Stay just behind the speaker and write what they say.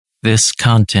This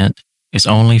content is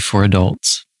only for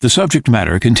adults. The subject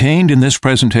matter contained in this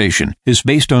presentation is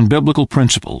based on biblical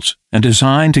principles and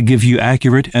designed to give you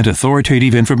accurate and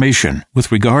authoritative information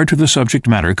with regard to the subject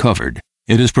matter covered.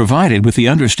 It is provided with the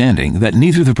understanding that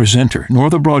neither the presenter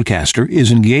nor the broadcaster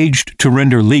is engaged to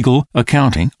render legal,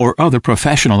 accounting, or other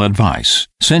professional advice.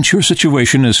 Since your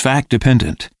situation is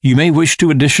fact-dependent, you may wish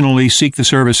to additionally seek the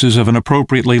services of an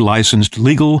appropriately licensed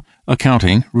legal,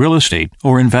 accounting, real estate,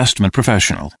 or investment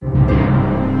professional.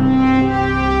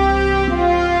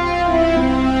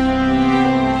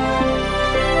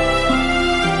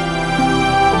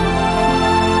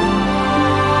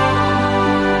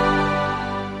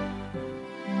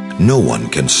 No one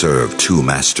can serve two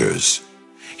masters.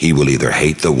 He will either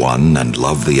hate the one and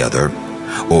love the other,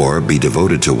 or be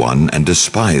devoted to one and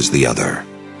despise the other.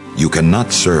 You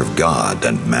cannot serve God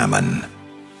and mammon.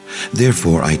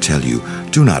 Therefore, I tell you,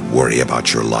 do not worry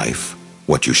about your life,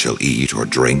 what you shall eat or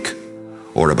drink,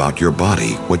 or about your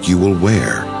body, what you will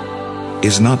wear.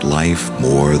 Is not life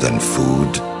more than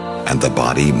food, and the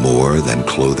body more than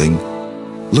clothing?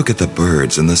 Look at the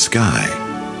birds in the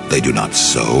sky. They do not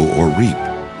sow or reap.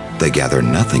 They gather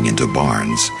nothing into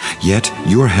barns, yet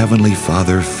your heavenly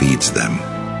Father feeds them.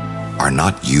 Are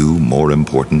not you more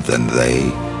important than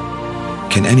they?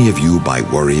 Can any of you, by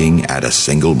worrying, add a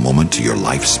single moment to your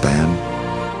lifespan?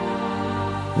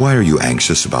 Why are you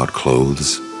anxious about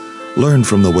clothes? Learn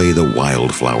from the way the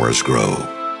wildflowers grow.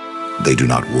 They do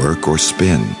not work or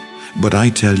spin, but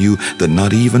I tell you that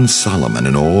not even Solomon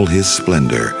in all his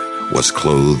splendor was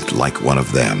clothed like one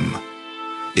of them.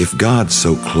 If God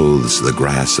so clothes the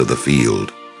grass of the field,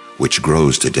 which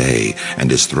grows today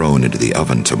and is thrown into the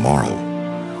oven tomorrow,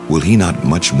 will he not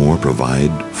much more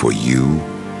provide for you,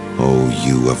 O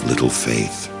you of little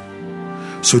faith?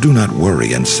 So do not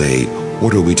worry and say,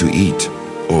 what are we to eat?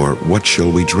 Or what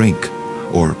shall we drink?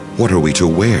 Or what are we to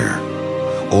wear?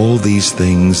 All these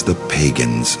things the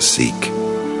pagans seek.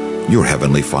 Your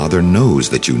heavenly Father knows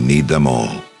that you need them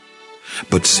all.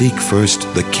 But seek first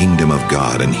the kingdom of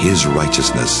God and his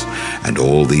righteousness, and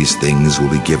all these things will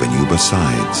be given you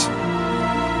besides.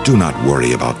 Do not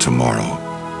worry about tomorrow.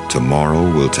 Tomorrow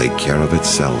will take care of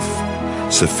itself.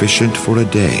 Sufficient for a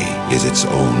day is its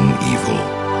own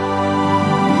evil.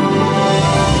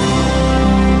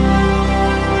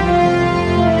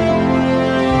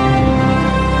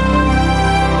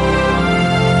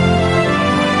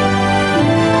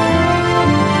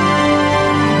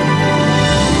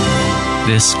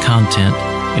 This content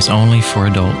is only for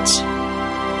adults.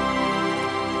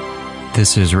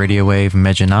 This is Radio Wave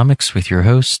Mejanomics with your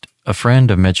host, a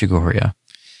friend of Medjugorje.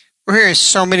 We're hearing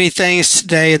so many things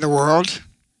today in the world,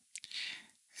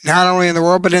 not only in the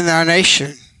world, but in our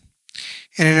nation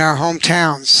and in our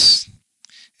hometowns.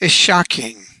 It's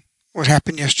shocking what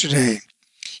happened yesterday,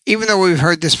 even though we've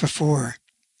heard this before.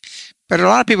 But a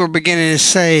lot of people are beginning to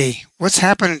say, what's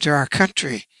happening to our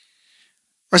country?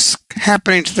 What's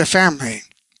happening to the family?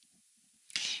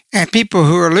 And people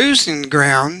who are losing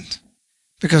ground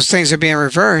because things are being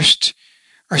reversed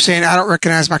are saying, I don't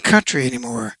recognize my country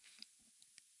anymore.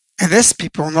 And that's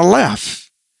people on the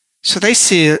left. So they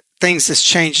see things that's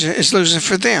changing is losing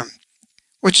for them,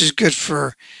 which is good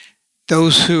for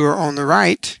those who are on the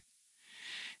right.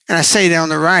 And I say they're on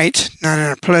the right, not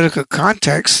in a political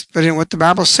context, but in what the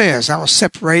Bible says. I will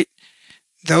separate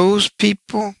those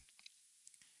people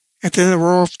at the end of the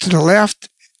world to the left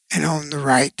and on the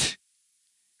right.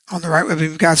 On the right would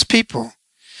be God's people.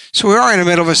 So we are in the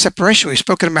middle of a separation. We've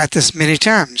spoken about this many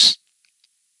times.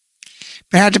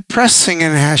 But how depressing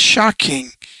and how shocking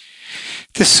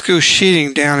this school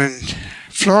shooting down in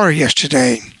Florida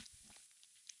yesterday.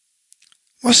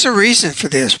 What's the reason for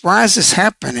this? Why is this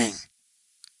happening?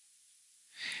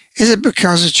 Is it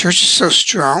because the church is so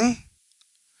strong?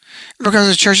 Or because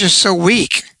the church is so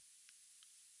weak?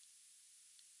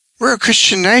 We're a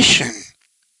Christian nation,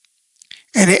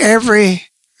 and every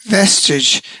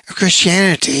vestige of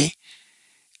Christianity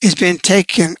has been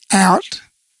taken out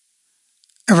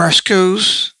of our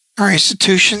schools, our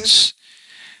institutions,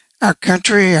 our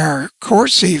country, our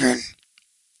courts even.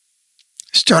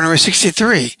 Starting with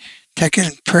 63,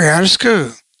 taking prayer out of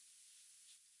school.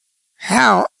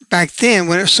 How, back then,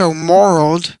 when it was so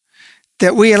moral,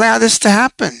 that we allowed this to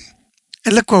happen?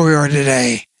 And look where we are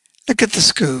today. Look at the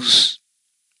schools.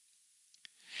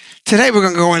 Today we're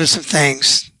going to go into some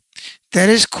things that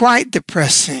is quite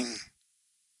depressing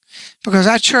because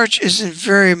our church is in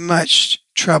very much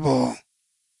trouble.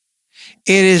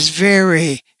 It is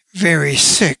very, very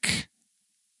sick.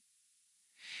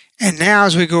 And now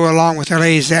as we go along with Our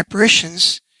Lady's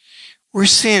apparitions, we're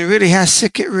seeing really how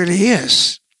sick it really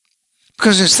is.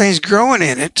 Because there's things growing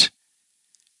in it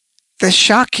that's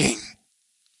shocking.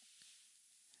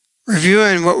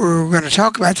 Reviewing what we're going to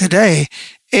talk about today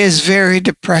is very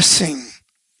depressing.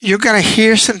 You're going to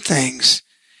hear some things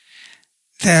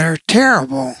that are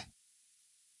terrible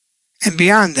and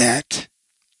beyond that.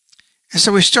 And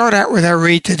so we start out with our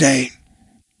read today.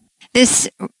 This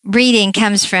reading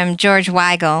comes from George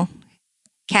Weigel,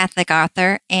 Catholic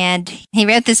author, and he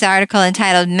wrote this article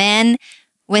entitled Men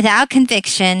Without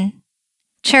Conviction,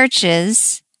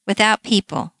 Churches Without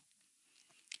People.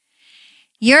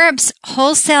 Europe's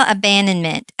wholesale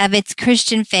abandonment of its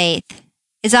Christian faith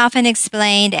is often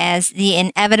explained as the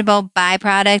inevitable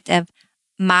byproduct of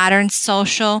modern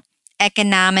social,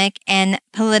 economic, and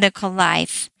political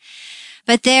life.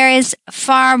 But there is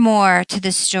far more to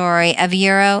the story of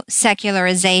Euro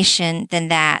secularization than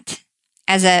that.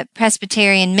 As a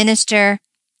Presbyterian minister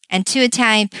and 2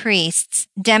 Italian priests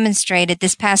demonstrated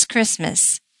this past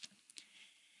Christmas.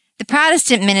 The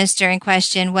Protestant minister in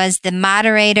question was the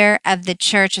moderator of the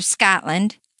Church of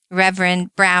Scotland,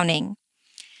 Reverend Browning.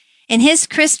 In his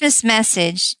Christmas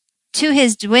message to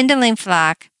his dwindling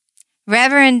flock,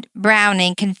 Reverend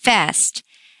Browning confessed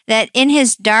that in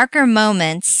his darker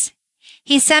moments,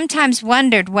 he sometimes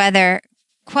wondered whether,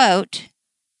 quote,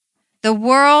 the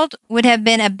world would have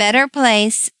been a better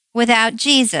place without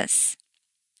Jesus.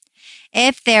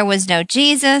 If there was no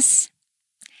Jesus,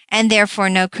 and therefore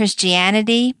no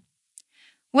Christianity,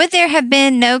 would there have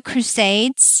been no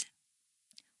Crusades?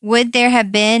 Would there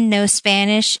have been no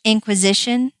Spanish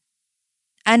Inquisition?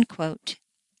 Unquote.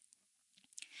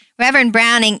 Reverend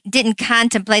Browning didn't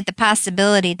contemplate the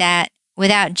possibility that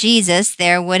without Jesus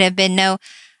there would have been no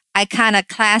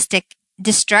iconoclastic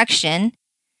destruction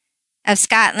of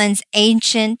Scotland's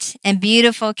ancient and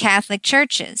beautiful Catholic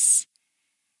churches.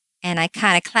 And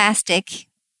iconoclastic,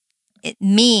 it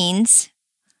means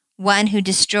one who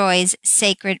destroys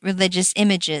sacred religious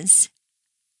images.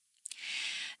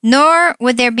 Nor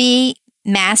would there be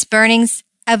mass burnings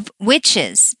of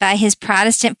witches by his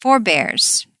Protestant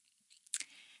forebears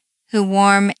who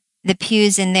warm the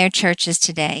pews in their churches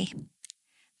today.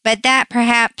 But that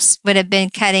perhaps would have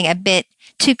been cutting a bit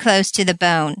too close to the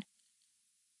bone.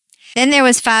 Then there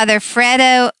was Father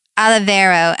Fredo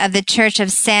Olivero of the Church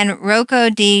of San Rocco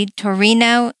di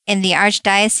Torino in the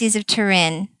Archdiocese of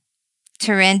Turin.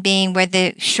 Turin being where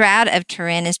the Shroud of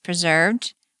Turin is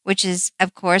preserved, which is,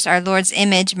 of course, our Lord's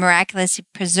image miraculously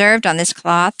preserved on this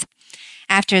cloth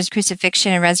after his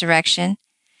crucifixion and resurrection.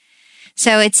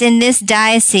 So it's in this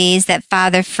diocese that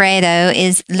Father Fredo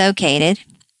is located.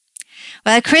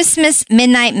 Well, at Christmas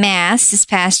Midnight Mass this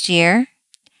past year,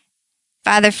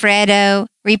 Father Fredo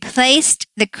replaced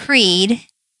the creed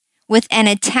with an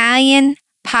Italian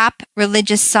pop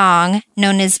religious song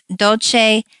known as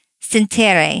Dolce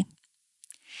Sentiere.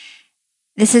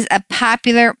 This is a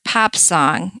popular pop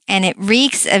song, and it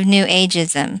reeks of New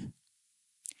Ageism.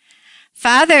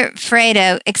 Father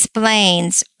Fredo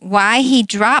explains why he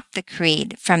dropped the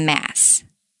creed from Mass.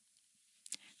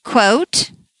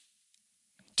 Quote,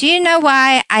 "Do you know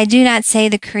why I do not say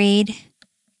the creed?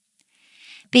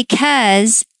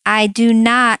 Because I do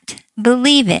not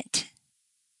believe it."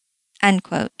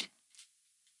 Unquote.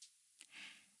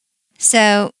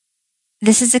 So,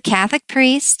 this is a Catholic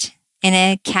priest in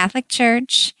a Catholic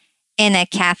church in a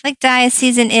Catholic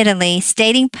diocese in Italy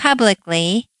stating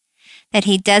publicly that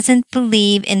he doesn't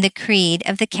believe in the creed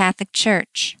of the Catholic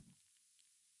Church.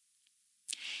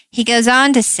 He goes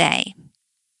on to say,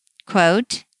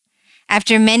 quote,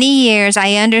 "After many years,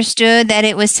 I understood that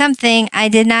it was something I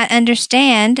did not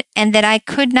understand and that I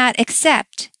could not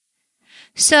accept.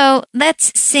 So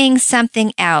let's sing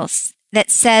something else that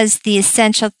says the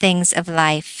essential things of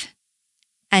life."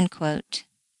 Unquote.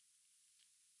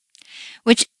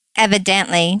 Which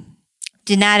evidently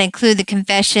do not include the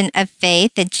confession of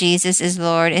faith that Jesus is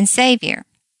Lord and Savior.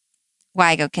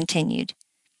 Weigel continued.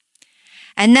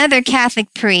 Another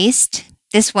Catholic priest,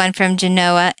 this one from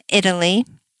Genoa, Italy,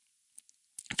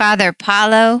 Father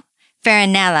Paolo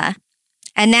Farinella,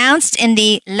 announced in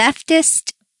the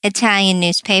leftist Italian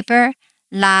newspaper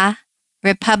La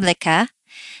Repubblica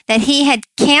that he had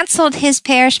canceled his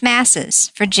parish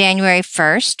masses for January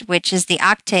 1st, which is the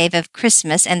octave of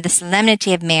Christmas and the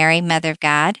Solemnity of Mary, Mother of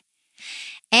God,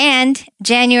 and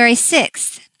January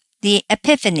 6th, the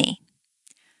Epiphany.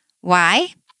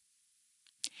 Why?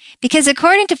 Because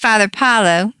according to Father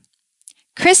Paolo,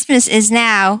 Christmas is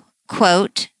now,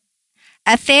 quote,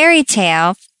 "a fairy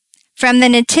tale from the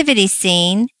nativity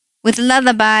scene with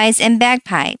lullabies and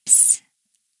bagpipes,"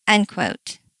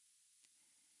 unquote.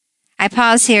 I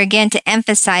pause here again to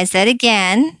emphasize that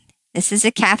again, this is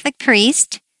a Catholic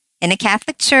priest in a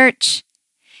Catholic church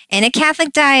in a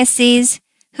Catholic diocese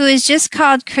who has just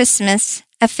called Christmas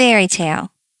a fairy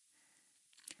tale.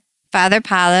 Father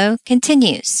Paulo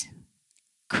continues,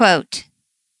 quote,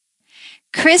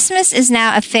 Christmas is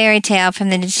now a fairy tale from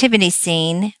the nativity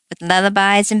scene with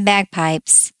lullabies and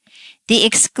bagpipes, the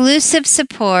exclusive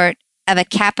support of a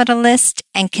capitalist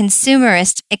and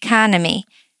consumerist economy,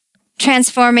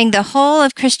 transforming the whole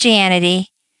of Christianity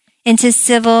into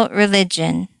civil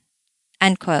religion,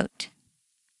 unquote.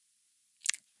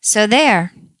 So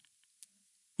there,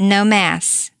 no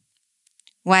Mass.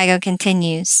 Weigel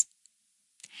continues.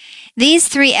 These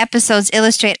 3 episodes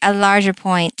illustrate a larger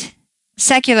point.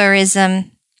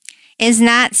 Secularism is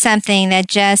not something that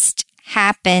just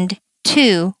happened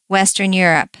to Western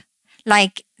Europe,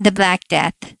 like the Black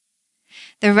Death.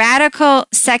 The radical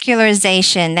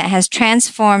secularization that has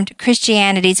transformed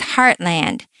Christianity's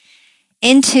heartland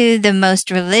into the most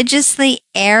religiously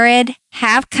arid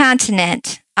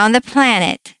half-continent on the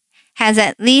planet has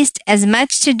at least as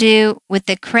much to do with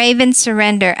the craven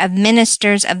surrender of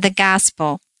ministers of the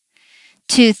gospel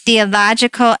to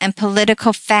theological and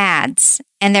political fads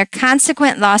and their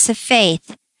consequent loss of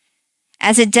faith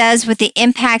as it does with the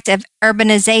impact of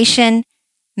urbanization,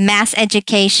 mass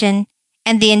education,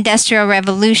 and the Industrial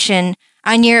Revolution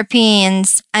on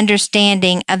Europeans'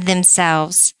 understanding of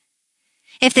themselves.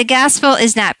 If the gospel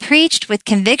is not preached with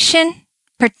conviction,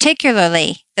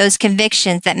 particularly those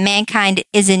convictions that mankind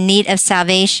is in need of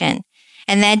salvation,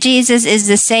 and that Jesus is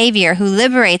the Savior who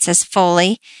liberates us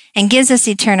fully and gives us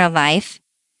eternal life,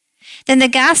 then the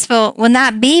gospel will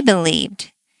not be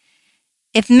believed.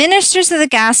 If ministers of the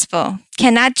gospel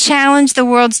cannot challenge the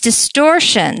world's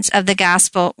distortions of the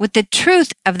gospel with the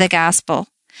truth of the gospel,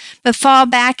 but fall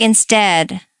back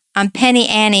instead on penny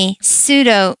ante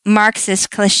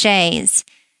pseudo-Marxist cliches,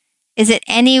 is it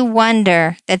any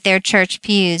wonder that their church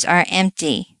pews are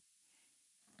empty?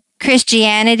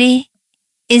 Christianity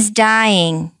is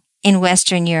dying in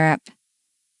Western Europe.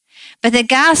 But the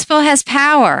gospel has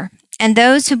power, and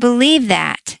those who believe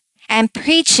that and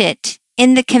preach it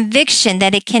in the conviction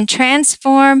that it can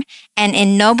transform and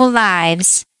ennoble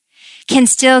lives can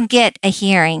still get a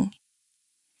hearing.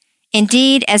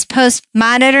 Indeed, as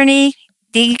postmodernity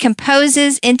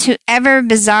decomposes into ever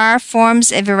bizarre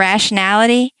forms of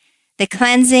irrationality, the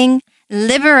cleansing,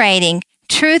 liberating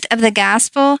truth of the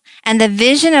gospel and the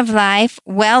vision of life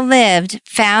well lived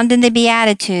found in the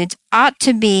Beatitudes ought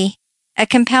to be a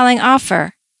compelling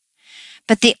offer.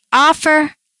 But the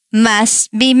offer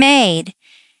must be made,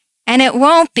 and it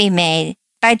won't be made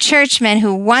by churchmen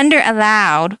who wonder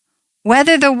aloud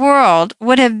whether the world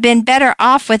would have been better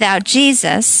off without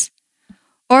Jesus,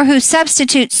 or who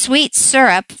substitute sweet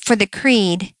syrup for the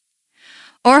creed,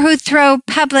 or who throw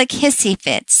public hissy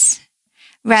fits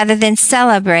rather than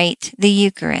celebrate the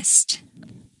Eucharist.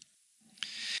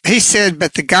 He said,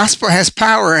 but the gospel has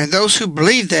power, and those who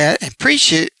believe that and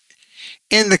preach it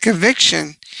in the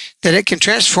conviction that it can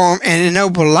transform and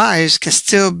ennoble lives can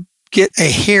still get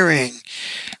a hearing.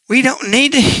 We don't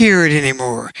need to hear it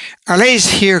anymore. Our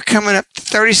Lady's here coming up to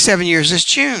 37 years this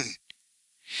June.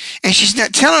 And she's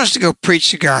not telling us to go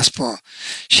preach the gospel.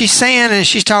 She's saying, and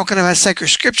she's talking about sacred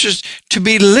scriptures, to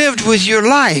be lived with your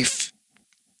life.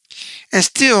 And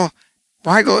still,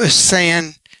 Weigel is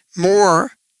saying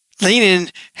more, leaning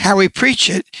how we preach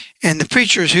it, and the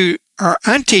preachers who are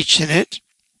unteaching it,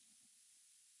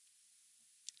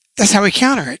 that's how we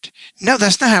counter it. No,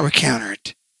 that's not how we counter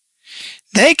it.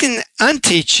 They can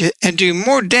unteach it and do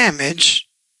more damage,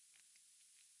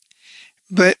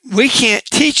 but we can't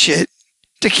teach it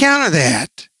to counter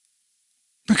that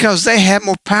because they have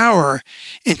more power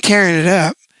in tearing it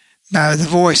up by the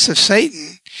voice of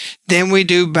Satan than we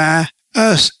do by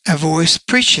us, a voice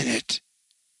preaching it.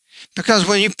 Because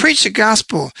when you preach the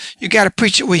gospel, you got to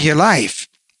preach it with your life.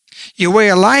 Your way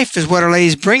of life is what Our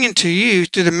Lady's bringing to you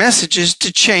through the messages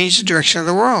to change the direction of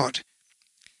the world.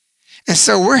 And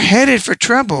so we're headed for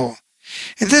trouble.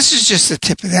 And this is just the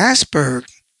tip of the iceberg.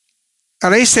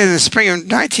 Our Lady said in the spring of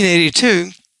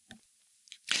 1982,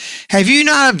 have you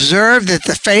not observed that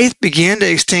the faith began to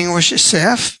extinguish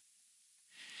itself?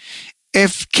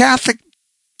 If Catholic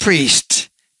priests,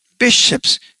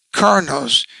 bishops,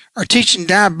 cardinals are teaching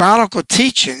diabolical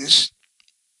teachings,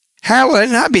 how will it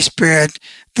not be spread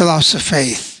the loss of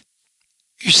faith?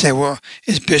 You say, well,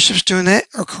 is bishops doing that?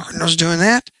 Or cardinals doing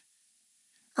that?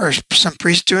 Or some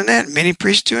priests doing that? Many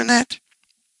priests doing that?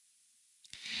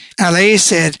 Our Lady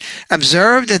said,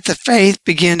 observe that the faith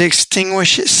began to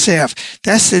extinguish itself.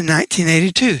 That's in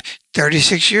 1982,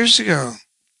 36 years ago.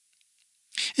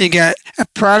 You got a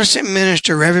Protestant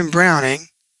minister, Reverend Browning,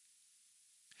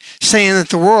 saying that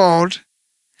the world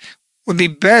would be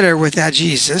better without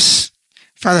Jesus.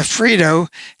 Father Frito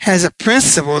has a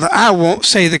principle that I won't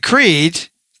say the creed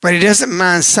But he doesn't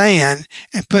mind saying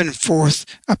and putting forth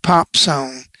a pop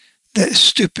song that is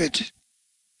stupid.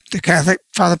 The Catholic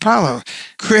Father Paulo.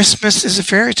 Christmas is a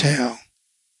fairy tale.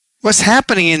 What's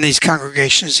happening in these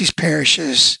congregations, these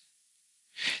parishes?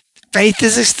 Faith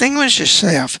has extinguished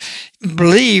itself.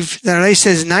 Believe that Our Lady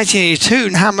says in 1982,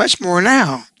 and how much more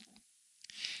now?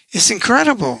 It's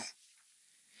incredible.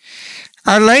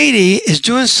 Our Lady is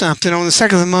doing something on the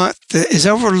second of the month that is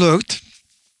overlooked,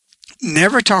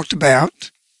 never talked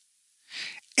about,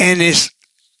 and is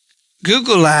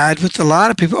Google-eyed with a lot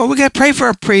of people. Oh, we got to pray for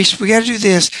our priests. We got to do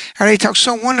this. Our Lady talks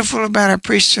so wonderful about our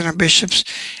priests and our bishops.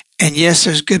 And yes,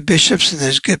 there's good bishops and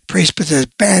there's good priests, but there's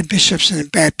bad bishops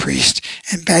and bad priests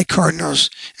and bad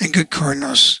cardinals and good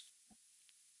cardinals.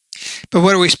 But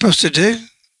what are we supposed to do?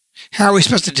 How are we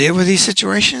supposed to deal with these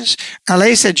situations? Our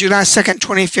Lady said July 2nd,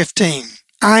 2015,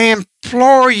 I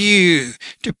implore you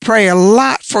to pray a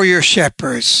lot for your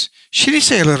shepherds. She didn't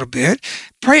say a little bit.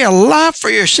 Pray a lot for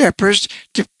your shepherds,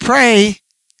 to pray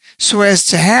so as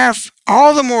to have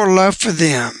all the more love for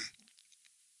them.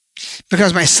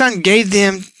 Because my son gave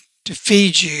them to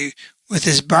feed you with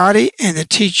his body and to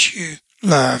teach you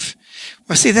love.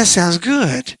 Well, see, that sounds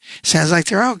good. Sounds like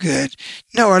they're all good.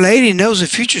 No, Our Lady knows the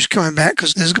future's coming back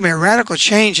because there's going to be a radical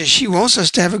change, and she wants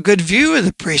us to have a good view of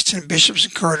the priests and bishops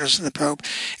and cardinals and the Pope.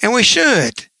 And we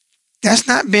should. That's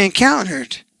not being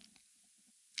countered.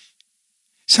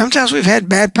 Sometimes we've had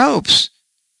bad popes.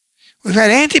 We've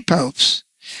had anti-popes.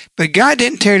 But God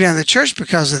didn't tear down the church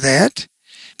because of that,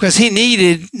 because he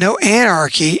needed no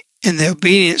anarchy in the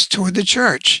obedience toward the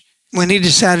church when he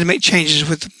decided to make changes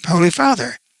with the Holy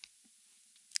Father.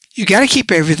 You got to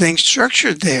keep everything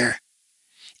structured there.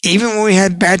 Even when we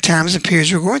had bad times and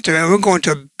periods we're going through, and we're going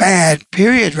through a bad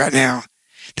period right now.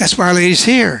 That's why Our Lady's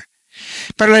here.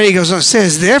 But Our Lady goes on and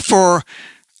says, therefore,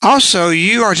 also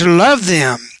you are to love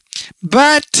them.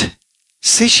 But,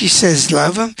 see, she says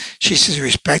love them. She says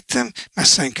respect them. My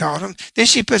son called them. Then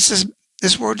she puts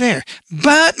this word there.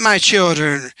 But, my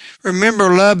children, remember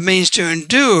love means to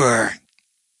endure.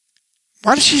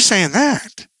 Why is she saying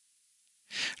that?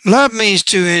 Love means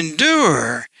to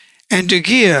endure and to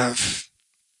give.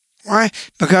 Why?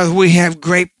 Because we have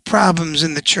great problems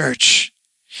in the church.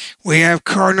 We have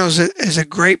cardinals as a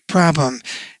great problem.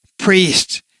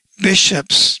 Priests,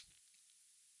 bishops,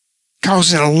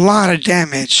 causing a lot of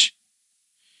damage.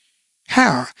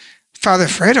 How? Father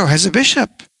Fredo has a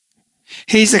bishop.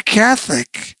 He's a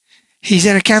Catholic. He's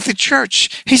in a Catholic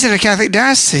church. He's in a Catholic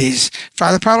diocese.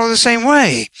 Father Paulo the same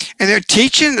way. And they're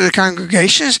teaching the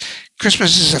congregations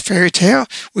Christmas is a fairy tale.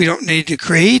 We don't need the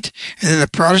creed. And then the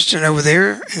Protestant over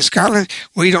there in Scotland,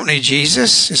 we don't need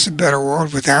Jesus. It's a better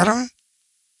world without him.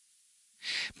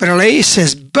 But Our Lady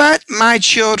says, but my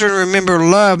children, remember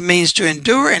love means to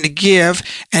endure and to give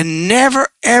and never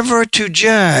ever to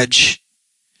judge.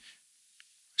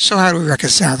 So how do we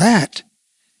reconcile that?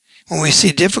 When we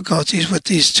see difficulties, what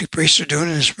these two priests are doing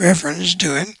and this reverend is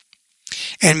doing,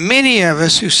 and many of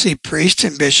us who see priests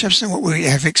and bishops and what we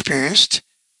have experienced,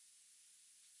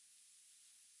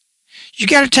 you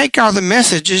got to take all the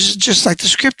messages just like the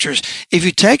scriptures. If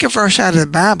you take a verse out of the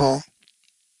Bible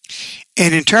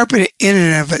and interpret it in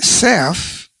and of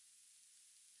itself,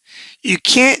 you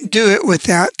can't do it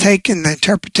without taking the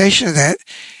interpretation of that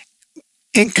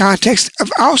in context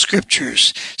of all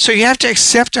scriptures. So you have to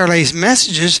accept Our Lady's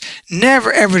messages,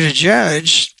 never ever to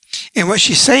judge in what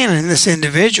she's saying in this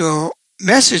individual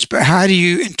message, but how do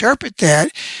you interpret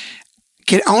that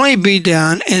can only be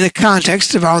done in the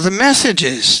context of all the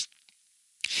messages.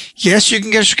 Yes, you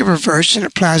can get a scripture verse and it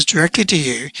applies directly to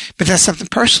you, but that's something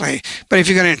personally. But if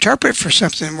you're going to interpret for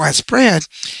something widespread,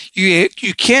 you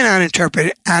cannot interpret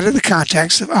it out of the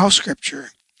context of all scripture.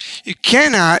 You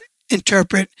cannot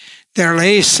interpret that Our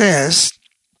Lady says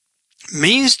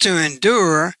means to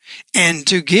endure and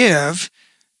to give,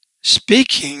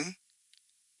 speaking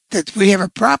that we have a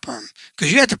problem.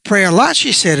 Because you have to pray a lot,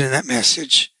 she said in that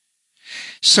message.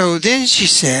 So then she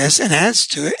says and adds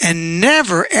to it, and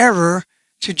never ever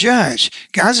to judge.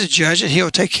 God's a judge and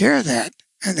he'll take care of that.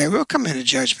 And they will come into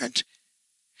judgment.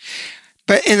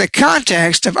 But in the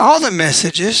context of all the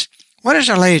messages, what is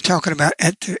Our Lady talking about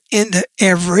at the end of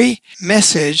every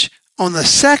message on the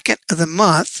second of the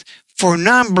month for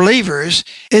non-believers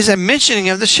is a mentioning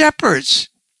of the shepherds.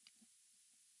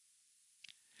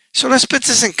 So let's put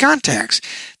this in context.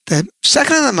 The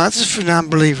second of the month is for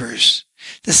non-believers.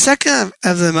 The second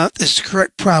of the month is to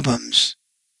correct problems.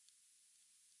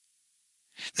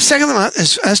 The second of the month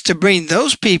is for us to bring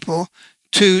those people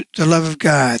to the love of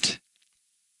God.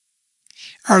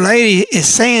 Our Lady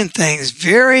is saying things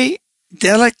very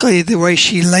delicately the way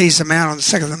she lays them out on the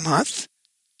second of the month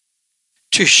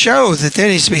to show that there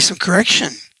needs to be some correction.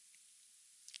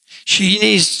 She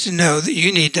needs to know that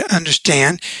you need to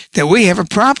understand that we have a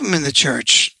problem in the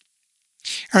church.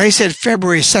 Or he said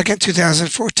February 2nd,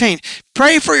 2014,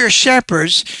 pray for your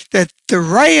shepherds that the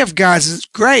ray of God's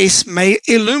grace may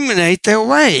illuminate their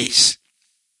ways.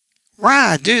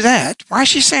 Why do that? Why is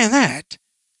she saying that?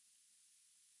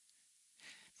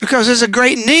 Because there's a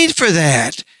great need for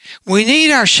that. We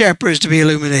need our shepherds to be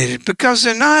illuminated because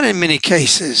they're not in many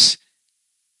cases.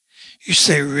 You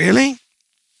say, really?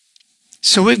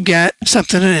 So we've got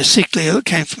something in Ezekiel that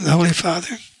came from the Holy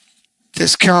Father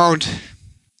that's called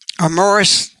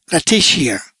Amoris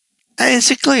Laetitia.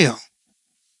 Ezekiel.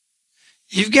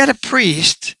 You've got a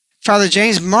priest, Father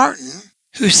James Martin,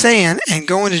 who's saying, and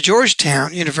going to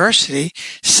Georgetown University,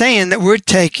 saying that we're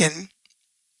taking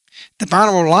the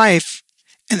Bible life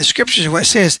and the scriptures, what it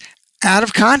says, out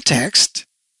of context.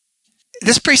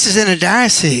 This priest is in a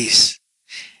diocese.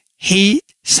 He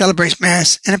celebrates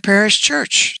Mass in a parish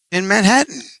church in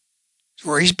Manhattan,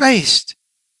 where he's based.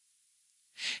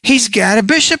 He's got a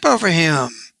bishop over him.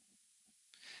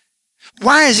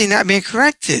 Why is he not being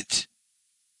corrected?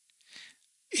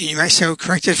 You might say, well,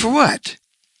 corrected for what?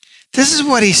 This is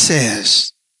what he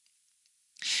says.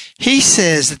 He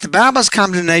says that the Bible's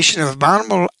condemnation of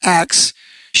abominable acts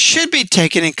should be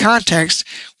taken in context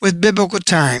with biblical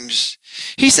times.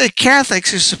 He said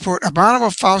Catholics who support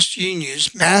abominable false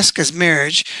unions masked as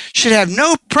marriage should have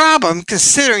no problem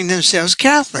considering themselves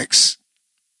Catholics.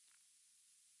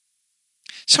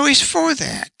 So he's for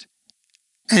that.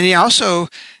 And he also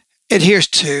adheres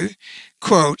to,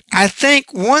 quote, I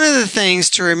think one of the things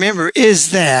to remember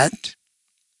is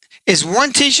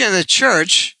one teaching of the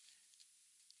church,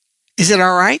 is it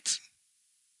all right?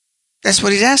 That's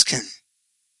what he's asking.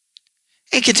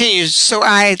 It continues, so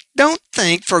I don't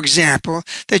think, for example,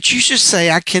 that you should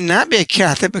say I cannot be a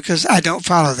Catholic because I don't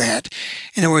follow that.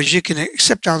 In other words, you can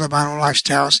accept all the Bible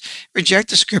lifestyles, reject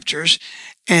the scriptures,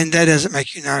 and that doesn't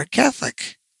make you not a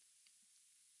Catholic.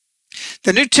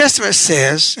 The New Testament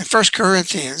says in 1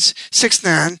 Corinthians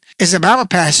 6:9 is a Bible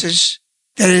passage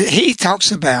that he talks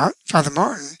about, Father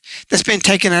Martin, that's been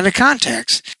taken out of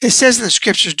context. It says in the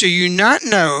scriptures, do you not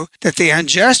know that the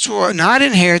unjust will not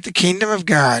inherit the kingdom of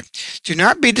God? Do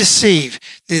not be deceived.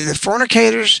 Neither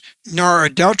fornicators, nor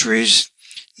adulteries,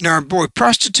 nor boy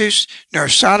prostitutes, nor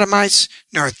sodomites,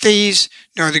 nor thieves,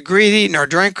 nor the greedy, nor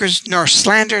drinkers, nor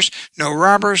slanderers, nor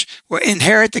robbers will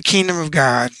inherit the kingdom of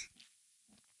God.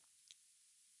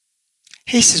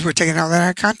 He says we're taking all that out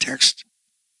of context.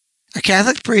 A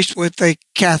Catholic priest with a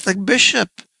Catholic bishop.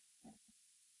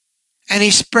 And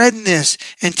he's spreading this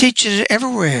and teaching it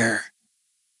everywhere.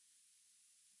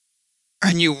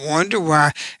 And you wonder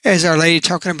why, as Our Lady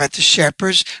talking about the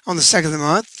shepherds on the 2nd of the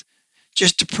month,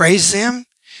 just to praise them,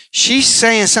 she's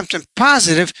saying something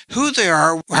positive, who they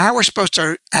are, how we're supposed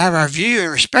to have our view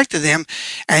and respect of them,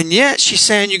 and yet she's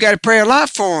saying you got to pray a lot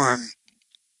for them.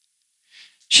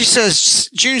 She says,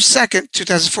 June 2nd,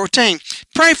 2014,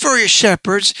 pray for your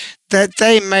shepherds that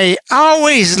they may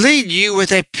always lead you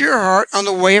with a pure heart on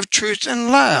the way of truth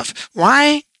and love.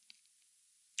 Why?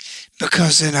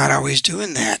 Because they're not always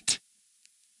doing that.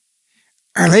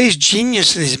 Our Lady's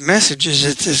genius in these messages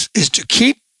is to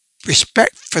keep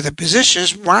respect for the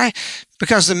positions. Why?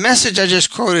 Because the message I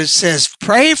just quoted says,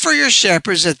 pray for your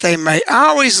shepherds that they may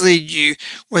always lead you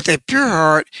with a pure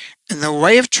heart in the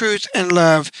way of truth and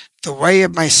love, the way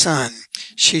of my Son.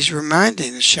 She's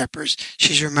reminding the shepherds.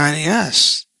 She's reminding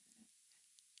us.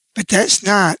 But that's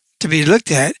not to be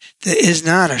looked at. That is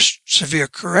not a severe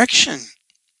correction.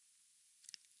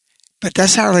 But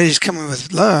that's how Our Lady's coming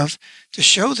with love to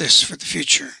show this for the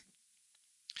future.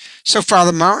 So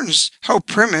Father Martin's whole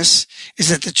premise is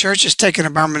that the church has taken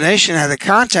abomination out of the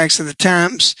context of the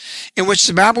times in which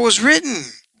the Bible was written.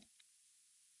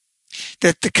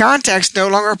 That the context no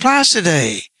longer applies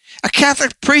today. A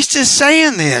Catholic priest is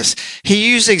saying this. He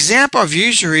used the example of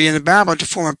usury in the Bible to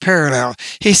form a parallel.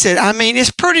 He said, it's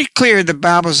pretty clear the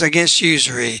Bible's against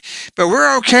usury, but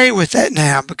we're okay with that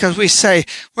now because we say,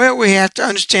 well, we have to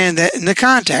understand that in the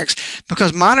context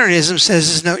because modernism says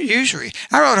there's no usury.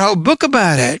 I wrote a whole book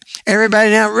about it. Everybody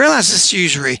now realizes it's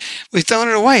usury. We've thrown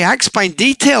it away. I explained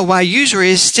detail why usury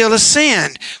is still a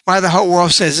sin, why the whole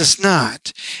world says it's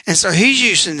not. And so he's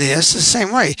using this the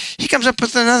same way. He comes up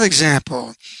with another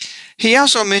example. He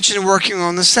also mentioned working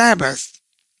on the Sabbath,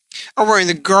 or wearing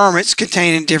the garments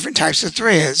containing different types of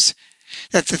threads,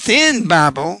 that the thin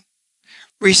Bible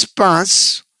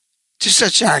response to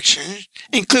such action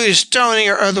included stoning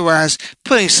or otherwise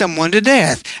putting someone to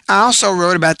death. I also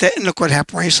wrote about that in Look What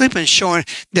Happened While You're Sleeping, showing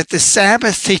that the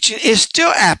Sabbath teaching is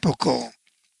still applicable.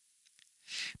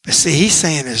 But see, he's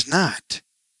saying it's not,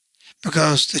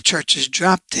 because the church has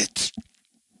dropped it.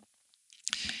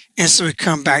 And so we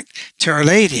come back to Our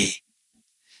Lady,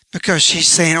 because she's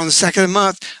saying on the second of the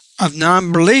month of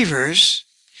non-believers,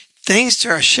 things to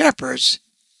our shepherds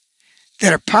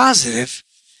that are positive,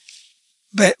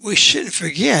 but we shouldn't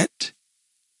forget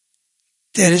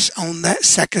that it's on that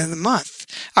second of the month.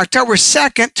 October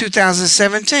 2nd,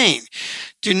 2017.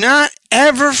 Do not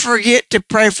ever forget to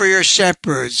pray for your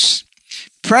shepherds.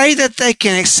 Pray that they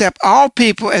can accept all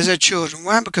people as their children.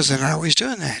 Why? Because they're not always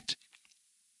doing that.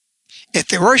 If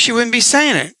they were, she wouldn't be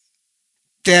saying it.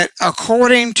 That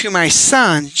according to my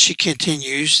son, she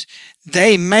continues,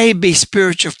 they may be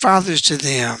spiritual fathers to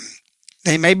them.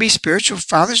 They may be spiritual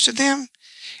fathers to them?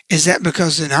 Is that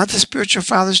because they're not the spiritual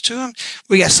fathers to them?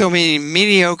 We got so many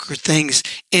mediocre things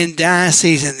in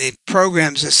dioceses, and the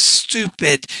programs are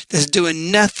stupid, that's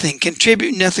doing nothing,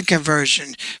 contribute nothing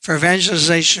conversion for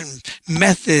evangelization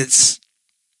methods.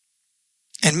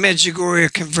 And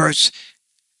Medjugorje converts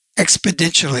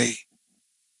exponentially.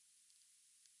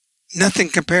 Nothing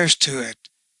compares to it.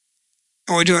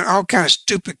 And we're doing all kinds of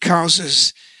stupid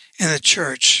causes in the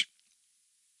church,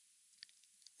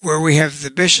 where we have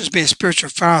the bishops being spiritual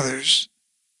fathers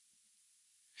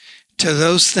to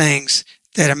those things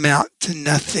that amount to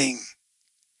nothing.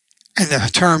 And the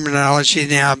terminology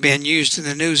now being used in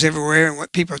the news everywhere, and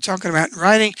what people are talking about in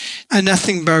writing, a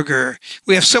nothing burger.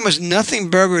 We have so much nothing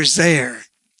burgers there.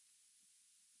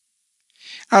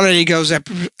 Our Lady goes up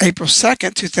April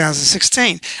 2nd,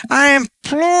 2016. I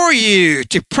implore you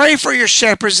to pray for your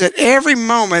shepherds that every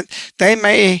moment they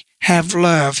may have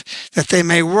love, that they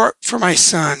may work for my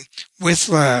son with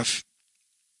love.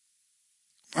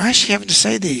 Why is she having to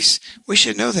say these? We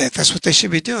should know that. That's what they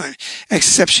should be doing.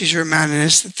 Except she's reminding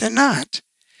us that they're not.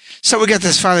 So we got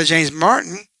this Father James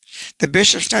Martin. The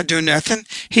bishop's not doing nothing.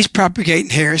 He's propagating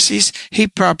heresies. He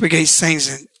propagates things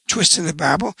and twisting the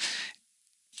Bible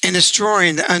and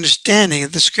destroying the understanding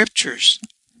of the scriptures.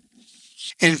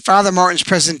 In Father Martin's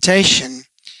presentation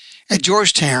at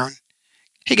Georgetown,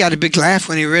 he got a big laugh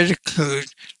when he ridiculed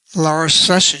Laura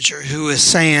Schlesinger, who was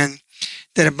saying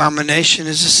that abomination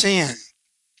is a sin.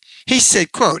 He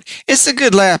said, quote, "It's a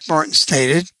good laugh," Martin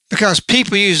stated, "because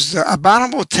people use the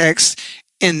abominable text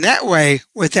in that way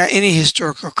without any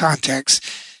historical context.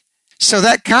 So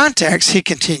that context," he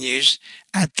continues,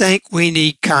 "I think we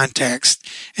need context."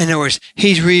 In other words,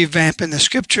 he's revamping the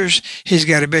scriptures. He's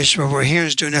got a bishop over here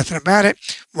who's doing nothing about it.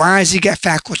 Why has he got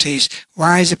faculties?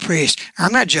 Why is he a priest?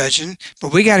 I'm not judging,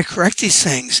 but we got to correct these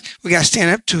things. We got to stand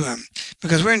up to him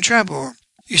because we're in trouble.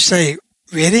 You say,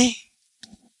 really?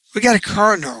 We got a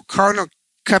Cardinal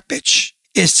Cuppich,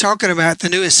 is talking about the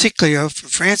new encyclical from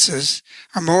Francis,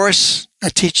 Amoris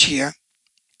Laetitia,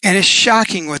 and it's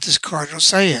shocking what this cardinal's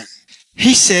saying.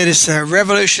 He said it's a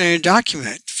revolutionary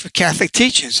document for Catholic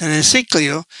teachings, an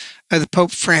encyclical of the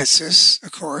Pope Francis,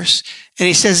 of course, and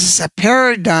he says it's a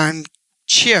paradigm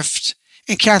shift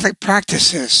in Catholic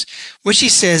practices, which he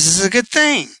says is a good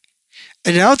thing.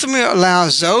 It ultimately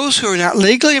allows those who are not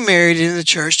legally married in the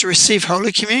church to receive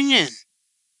Holy Communion.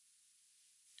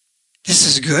 This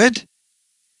is good,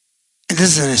 and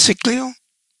this is an encyclical.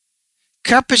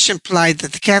 Cuppich implied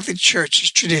that the Catholic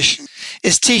Church's tradition,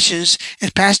 its teachings,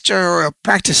 and pastoral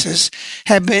practices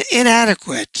have been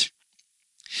inadequate.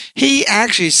 He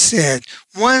actually said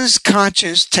one's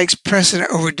conscience takes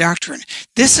precedent over doctrine.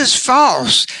 This is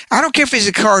false. I don't care if he's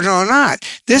a cardinal or not.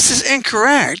 This is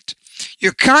incorrect.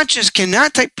 Your conscience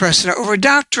cannot take precedent over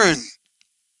doctrine.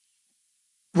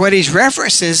 What he's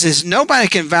references is nobody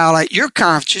can violate your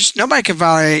conscience. Nobody can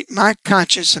violate my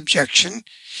conscience objection.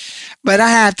 But I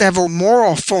have to have a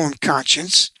moral formed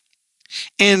conscience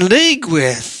in league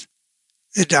with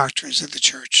the doctrines of the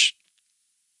church.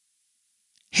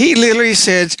 He literally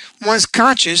says one's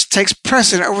conscience takes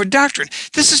precedent over doctrine.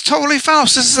 This is totally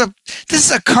false. This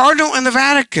is a cardinal in the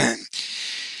Vatican.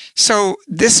 So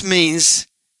this means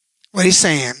what he's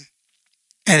saying,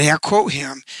 and I'll quote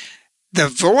him, "The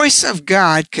voice of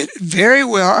God could very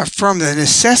well affirm the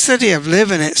necessity of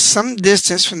living at some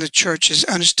distance from the church's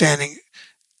understanding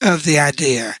of the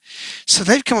idea." So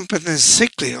they've come up with an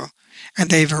encyclical, and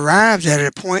they've arrived at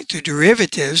a point through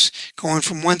derivatives, going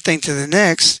from one thing to the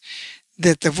next,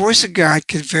 that the voice of God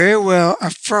could very well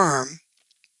affirm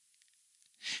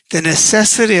the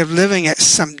necessity of living at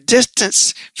some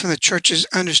distance from the church's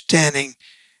understanding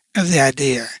of the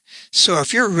idea. So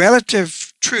if your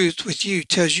relative truth with you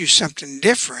tells you something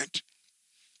different,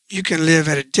 you can live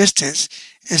at a distance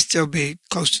and still be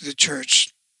close to the church.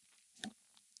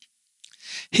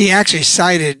 He actually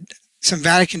cited some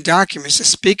Vatican documents that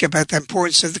speak about the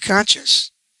importance of the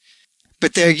conscience.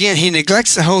 But there again, he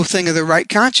neglects the whole thing of the right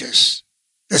conscience.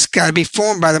 That's got to be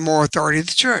formed by the moral authority of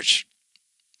the church.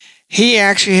 He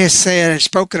actually has said and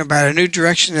spoken about a new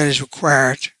direction that is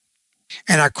required.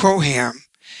 And I quote him,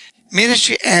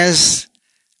 ministry as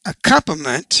a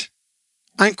complement,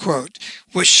 unquote,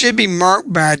 which should be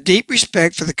marked by a deep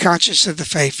respect for the conscience of the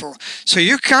faithful. So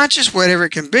your conscience, whatever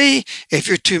it can be, if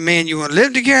you're two men you want to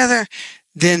live together,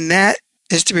 then that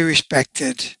is to be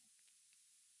respected.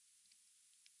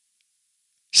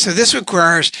 So this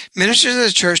requires ministers of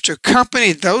the church to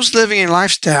accompany those living in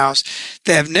lifestyles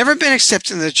that have never been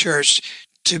accepted in the church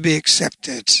to be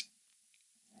accepted.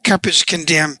 Couples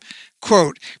condemn,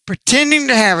 quote, pretending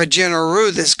to have a general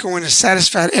rule that's going to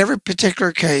satisfy every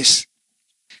particular case.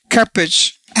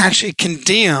 Couples actually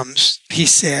condemns, he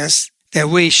says, that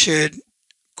we should,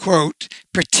 quote,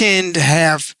 pretend to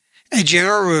have a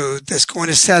general rule that's going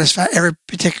to satisfy every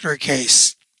particular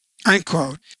case,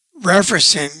 unquote,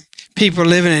 referencing people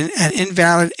living in an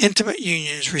invalid intimate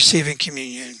unions receiving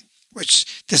communion,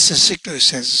 which this encyclical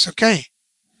says is okay.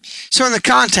 So in the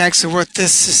context of what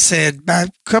this is said by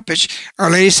Kupich,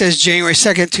 Our Lady says January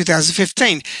 2nd,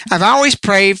 2015, I've always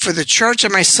prayed for the church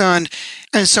of my son,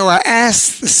 and so I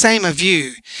ask the same of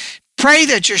you. Pray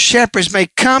that your shepherds may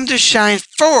come to shine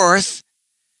forth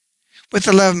with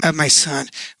the love of my son.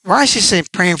 Why is she saying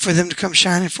praying for them to come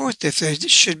shining forth if they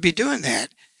should be doing that?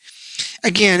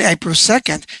 Again, April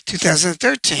 2nd,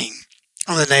 2013,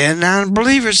 on the day of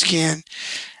non-believers again.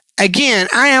 Again,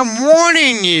 I am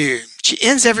warning you. She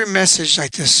ends every message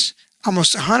like this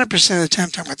almost 100% of the time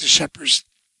talking about the shepherds.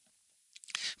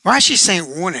 Why is she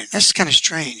saying warning? That's kind of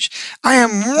strange. I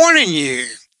am warning you.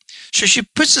 So she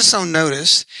puts us on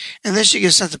notice, and then she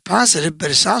gives something positive,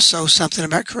 but it's also something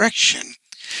about correction.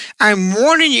 I'm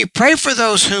warning you, pray for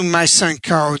those whom my son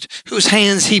called, whose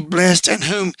hands he blessed, and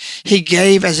whom he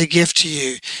gave as a gift to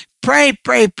you. Pray,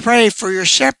 pray, pray for your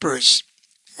shepherds.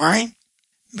 Why?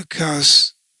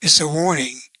 Because it's a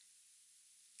warning.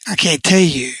 I can't tell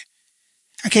you.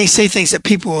 I can't say things that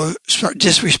people will start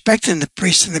disrespecting the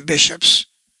priests and the bishops.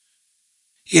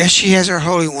 Yes, she has her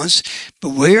holy ones, but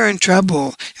we're in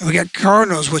trouble. And we got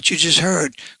cardinals, what you just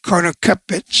heard, Cardinal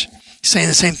Kupich saying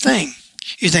the same thing.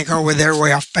 You think, oh, well, they're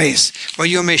way off base. Well,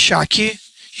 you want me to shock you?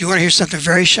 You want to hear something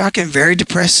very shocking, very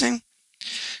depressing?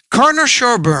 Cardinal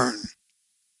Sherburne,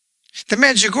 the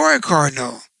Medjugorje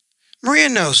Cardinal. Maria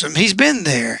knows him. He's been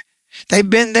there. They've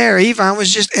been there. Ivan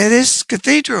was just at his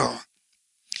cathedral.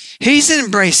 He's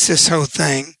embraced this whole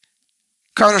thing.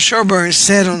 Cardinal Sherburne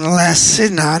said on the last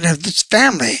synod of this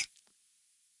family.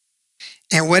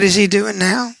 And what is he doing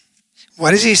now?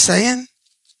 What is he saying?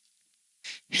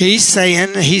 He's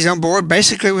saying he's on board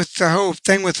basically with the whole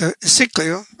thing with the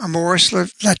encyclical Amoris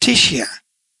Laetitia.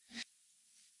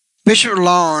 Bishop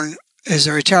Laurn is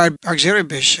a retired auxiliary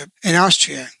bishop in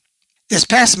Austria. This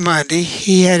past Monday,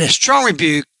 he had a strong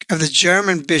rebuke of the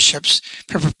German bishops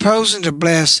for proposing to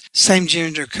bless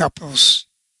same-gender couples.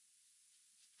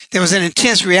 There was an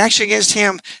intense reaction against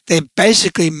him. They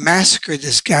basically massacred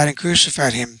this guy and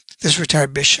crucified him, this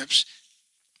retired bishops.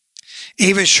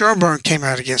 Even Sherburne came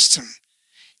out against him.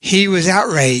 He was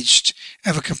outraged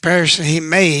of a comparison he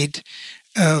made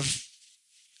of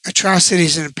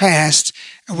atrocities in the past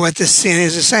and what this sin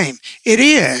is the same. It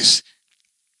is.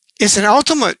 It's an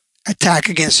ultimate attack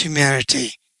against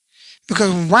humanity.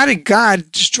 Because why did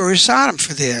God destroy Sodom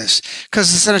for this?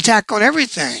 Because it's an attack on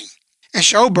everything. And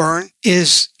Sherburne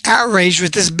is outraged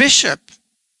with this bishop.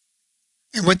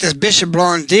 And what this Bishop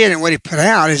Laurn did and what he put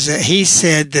out is that he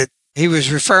said that he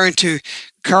was referring to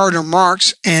Cardinal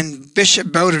Marx and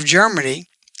Bishop Bode of Germany,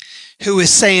 who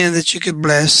was saying that you could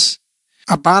bless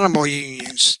abominable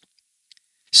unions.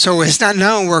 So it's not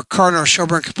known where Cardinal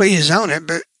Sherburne completely is on it,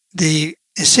 but the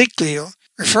encyclical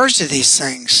refers to these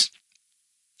things.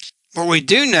 What we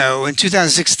do know, in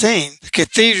 2016, the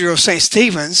Cathedral of St.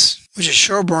 Stephen's, which is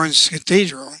Sherburne's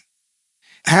cathedral,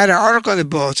 had an article in the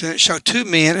bulletin that showed two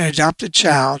men and an adopted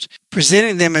child,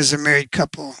 presenting them as a married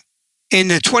couple. In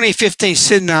the 2015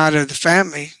 Synod of the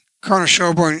Family, Cardinal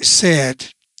Sherburne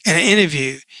said in an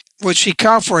interview, which he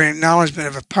called for an acknowledgement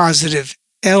of a positive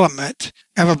element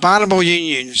of abominable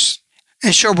unions.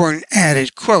 And Sherburne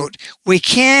added, quote, we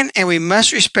can and we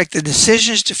must respect the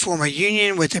decisions to form a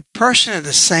union with a person of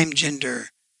the same gender,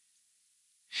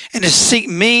 and to seek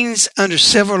means under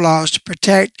civil laws to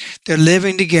protect their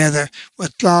living together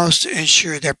with laws to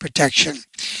ensure their protection.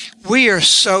 We are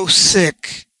so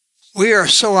sick. We are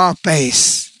so off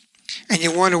base. And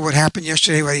you wonder what happened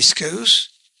yesterday with these schools?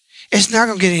 It's not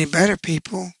going to get any better,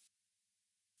 people.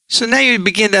 So now you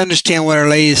begin to understand what Our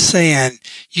Lady is saying.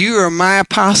 You are my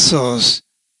apostles.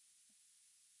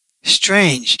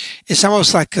 Strange. It's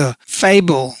almost like a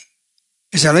fable.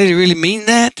 Does Our Lady really mean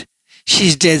that?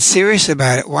 She's dead serious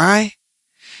about it. Why?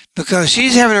 Because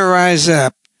she's having to rise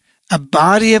up a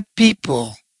body of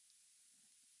people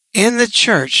in the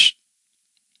church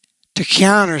to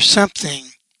counter something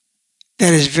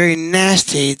that is very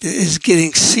nasty that is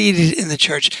getting seeded in the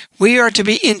church. We are to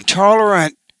be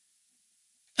intolerant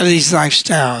of these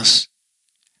lifestyles,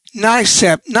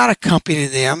 not accompany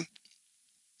them.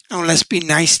 Oh, let's be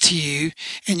nice to you,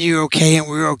 and you're okay, and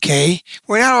we're okay.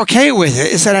 We're not okay with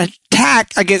it. It's an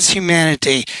attack against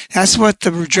humanity. That's what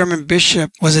the German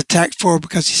bishop was attacked for,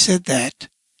 because he said that.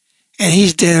 And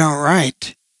he's dead on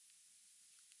right.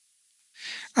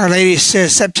 Our Lady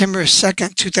says, September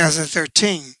 2nd,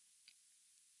 2013,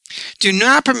 do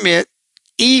not permit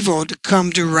evil to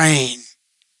come to reign.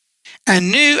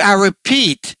 Anew, I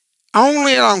repeat,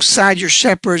 only alongside your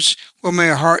shepherds will my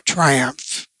heart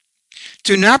triumph.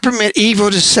 Do not permit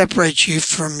evil to separate you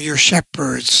from your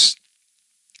shepherds.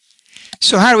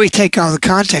 So how do we take all the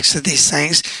context of these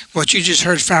things? What you just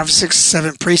heard 5, 6,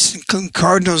 7 priests, including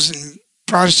cardinals and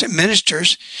Protestant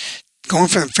ministers, going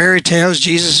from fairy tales,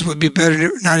 Jesus would be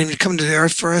better not even to come to the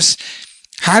earth for us.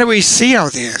 How do we see all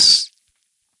this?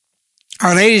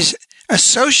 Our Lady's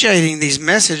associating these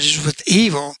messages with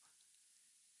evil,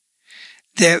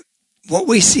 that what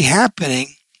we see happening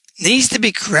needs to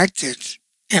be corrected.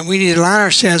 And we need to align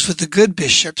ourselves with the good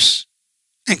bishops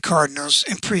and cardinals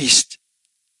and priests.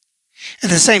 At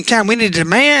the same time, we need to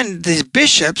demand these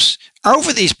bishops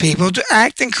over these people to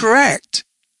act and correct.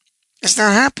 It's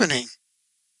not happening.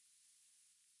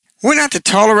 We're not to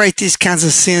tolerate these kinds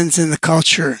of sins in the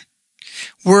culture.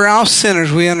 We're all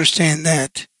sinners. We understand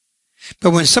that.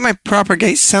 But when somebody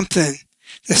propagates something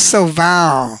that's so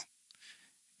vile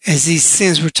as these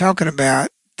sins we're talking about,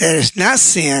 that is not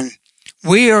sin,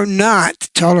 we are not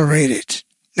to tolerate it.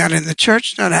 Not in the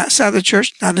church, not outside the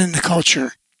church, not in the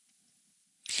culture.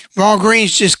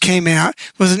 Walgreens just came out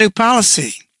with a new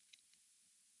policy.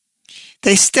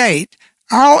 They state,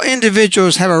 all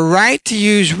individuals have a right to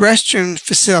use restroom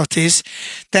facilities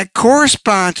that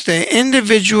correspond to their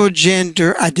individual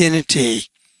gender identity,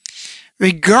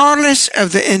 regardless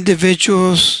of the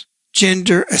individual's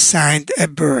gender assigned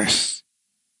at birth.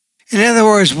 In other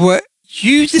words, what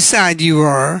you decide you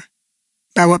are,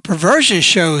 by what perversion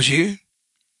shows you,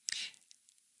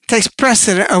 takes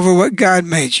precedent over what God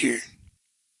made you.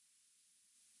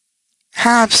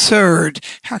 How absurd,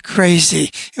 how crazy.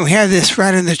 And we have this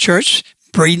right in the church,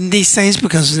 breeding these things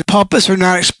because the pulpits are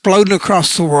not exploding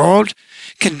across the world,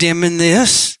 condemning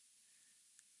this.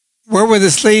 Where will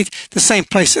this lead? The same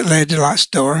place that led to Lot's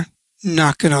door,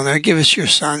 knocking on there, give us your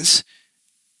sons.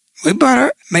 We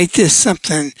better make this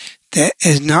something that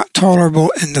is not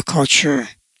tolerable in the culture,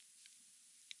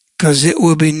 because it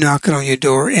will be knocking on your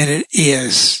door, and it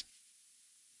is.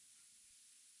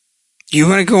 You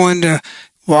want to go into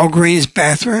Walgreens'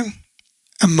 bathroom,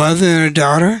 a mother and a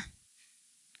daughter,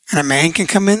 and a man can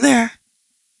come in there?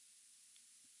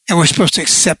 And we're supposed to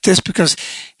accept this because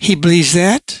he believes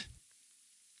that?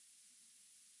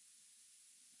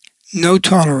 No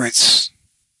tolerance.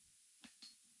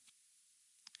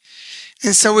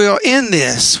 And so we'll end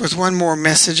this with one more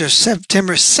message of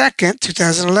September 2nd,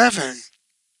 2011.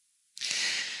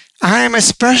 I am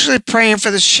especially praying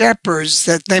for the shepherds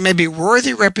that they may be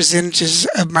worthy representatives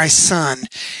of my Son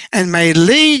and may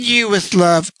lead you with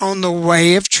love on the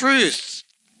way of truth.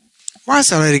 Why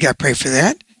does Our Lady got to pray for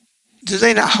that? Do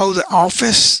they not hold the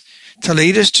office to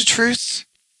lead us to truth?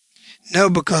 No,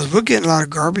 because we're getting a lot of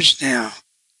garbage now.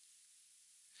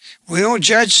 We don't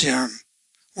judge them.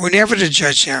 We're never to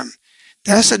judge them.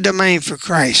 That's a domain for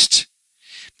Christ.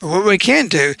 But what we can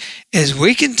do is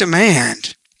we can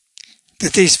demand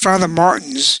that these Father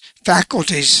Martin's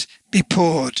faculties be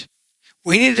pulled.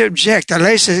 We need to object. Our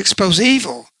Lady says expose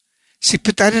evil. See,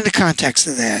 put that in the context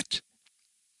of that.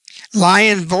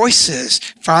 Lion voices.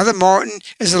 Father Martin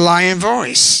is a lion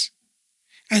voice.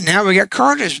 And now we got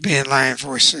cardinals being lion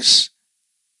voices.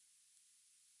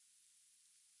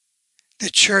 The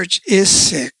church is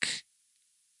sick.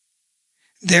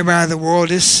 Thereby the world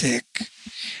is sick.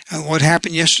 And what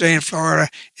happened yesterday in Florida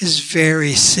is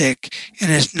very sick,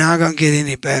 and it's not going to get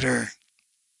any better.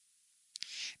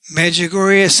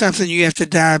 Medjugorje is something you have to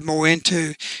dive more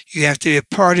into. You have to be a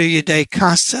part of your day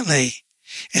constantly.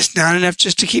 It's not enough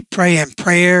just to keep praying.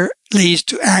 Prayer leads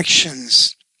to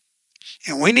actions.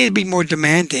 And we need to be more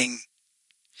demanding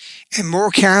and more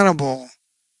accountable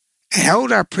and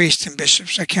hold our priests and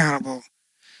bishops accountable,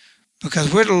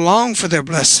 because we're to long for their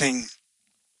blessing.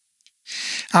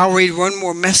 I'll read one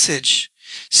more message.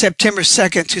 September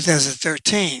 2nd,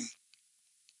 2013.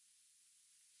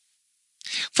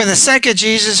 For the sake of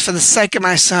Jesus, for the sake of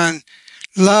my Son,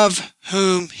 love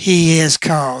whom he has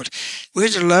called. We're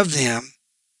to love them.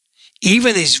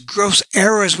 Even these gross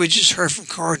errors we just heard from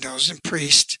cardinals and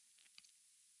priests.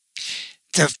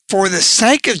 for the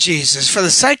sake of Jesus, for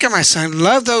the sake of my son,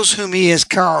 love those whom he has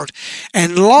called,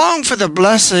 and long for the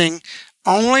blessing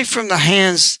only from the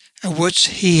hands of which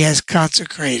he has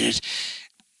consecrated.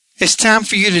 It's time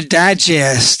for you to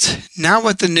digest not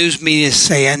what the news media is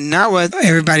saying, not what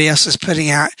everybody else is putting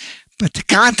out, but to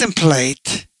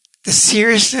contemplate the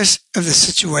seriousness of the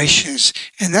situations.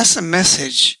 And that's the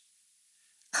message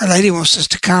Our Lady wants us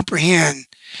to comprehend,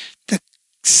 the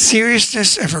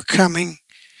seriousness of her coming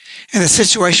and the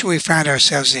situation we find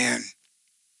ourselves in.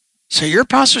 So your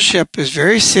apostleship is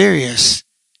very serious,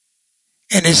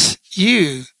 and it's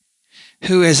you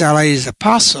who, as Our Lady's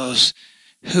apostles,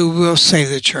 who will save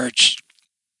the church.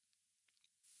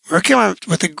 We're coming up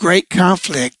with a great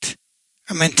conflict,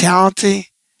 a mentality,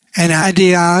 an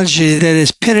ideology that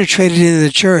is penetrated into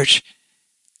the church.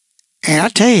 And I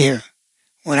tell you,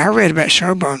 when I read about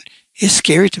Charbonne, it's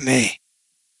scary to me.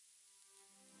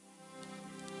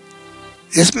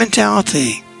 This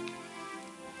mentality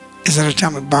is an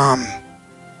atomic bomb,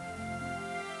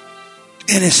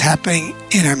 and it's happening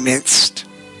in our midst.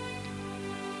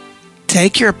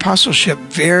 Take your apostleship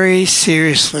very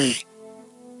seriously,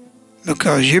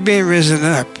 because you're being risen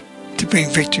up to bring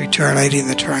victory to Our Lady in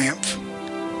the triumph.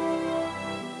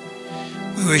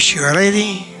 We wish you, Our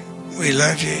Lady. We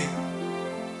love you.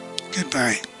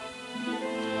 Goodbye.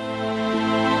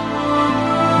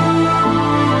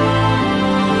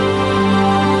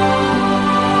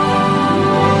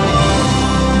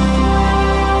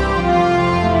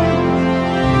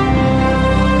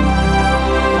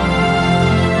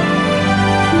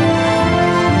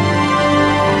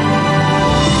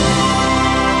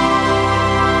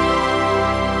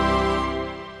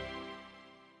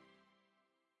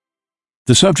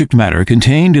 The subject matter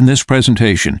contained in this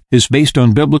presentation is based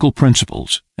on biblical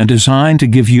principles and designed to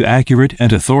give you accurate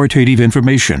and authoritative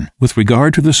information with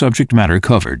regard to the subject matter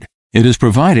covered. It is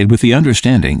provided with the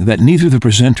understanding that neither the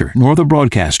presenter nor the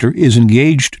broadcaster is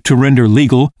engaged to render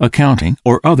legal, accounting,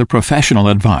 or other professional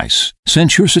advice.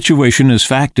 Since your situation is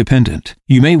fact-dependent,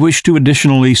 you may wish to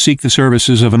additionally seek the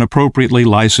services of an appropriately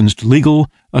licensed legal,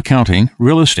 accounting,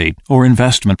 real estate, or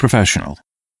investment professional.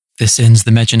 This ends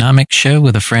the Mejanomics Show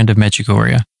with a Friend of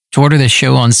Medjugorje. To order this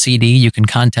show on CD, you can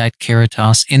contact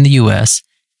Caritas in the U.S.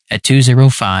 at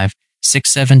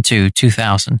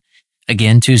 205-672-2000.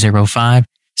 Again,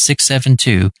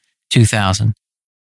 205-672-2000.